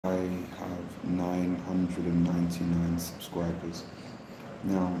I have 999 subscribers.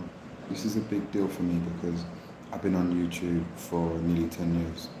 Now, this is a big deal for me because I've been on YouTube for nearly 10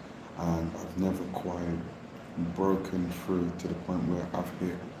 years and I've never quite broken through to the point where I've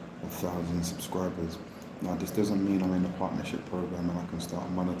hit 1,000 subscribers. Now, this doesn't mean I'm in a partnership program and I can start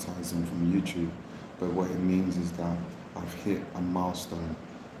monetizing from YouTube, but what it means is that I've hit a milestone.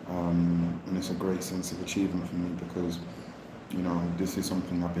 And it's a great sense of achievement for me because this is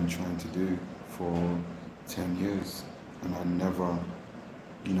something I've been trying to do for 10 years, and I never,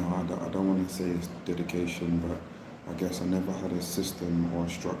 I don't want to say it's dedication, but I guess I never had a system or a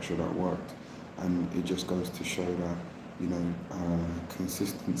structure that worked. And it just goes to show that,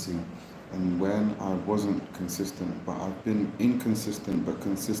 consistency. And when I wasn't consistent, but I've been inconsistent but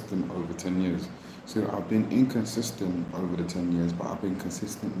consistent over 10 years. So I've been inconsistent over the 10 years, but I've been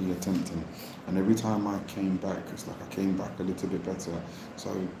consistently attempting. And every time I came back, it's like I came back a little bit better.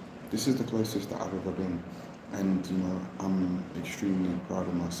 So this is the closest that I've ever been. And, I'm extremely proud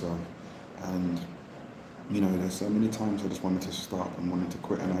of myself. And, there's so many times I just wanted to stop and wanted to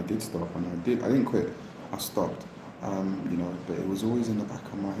quit, and I did stop, and I didn't quit, I stopped. But it was always in the back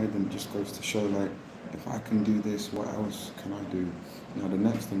of my head, and it just goes to show, like, if I can do this, what else can I do? Now, the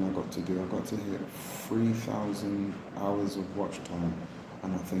next thing I got to do, I got to hit 3,000 hours of watch time,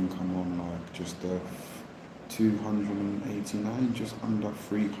 and I think I'm on like just 289, just under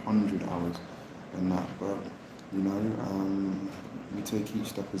 300 hours and that. But we take each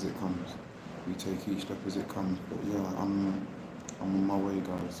step as it comes. We take each step as it comes. But yeah, I'm on my way,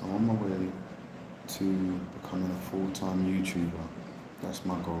 guys. I'm on my way to becoming a full-time YouTuber. That's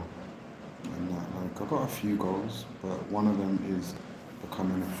my goal. And I've got a few goals, but one of them is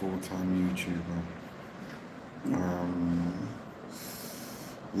becoming a full-time YouTuber.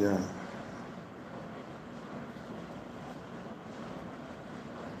 Yeah.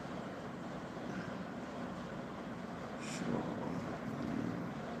 Sure.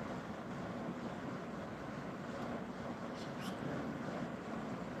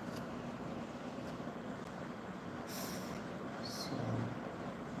 So,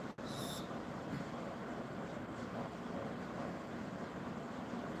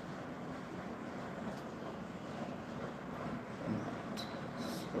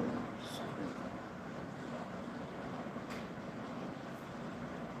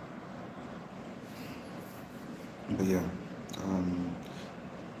 but yeah,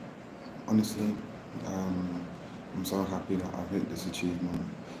 honestly, I'm so happy that I've hit this achievement.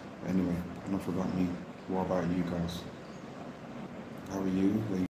 Anyway, enough about me. What about you guys? How are you?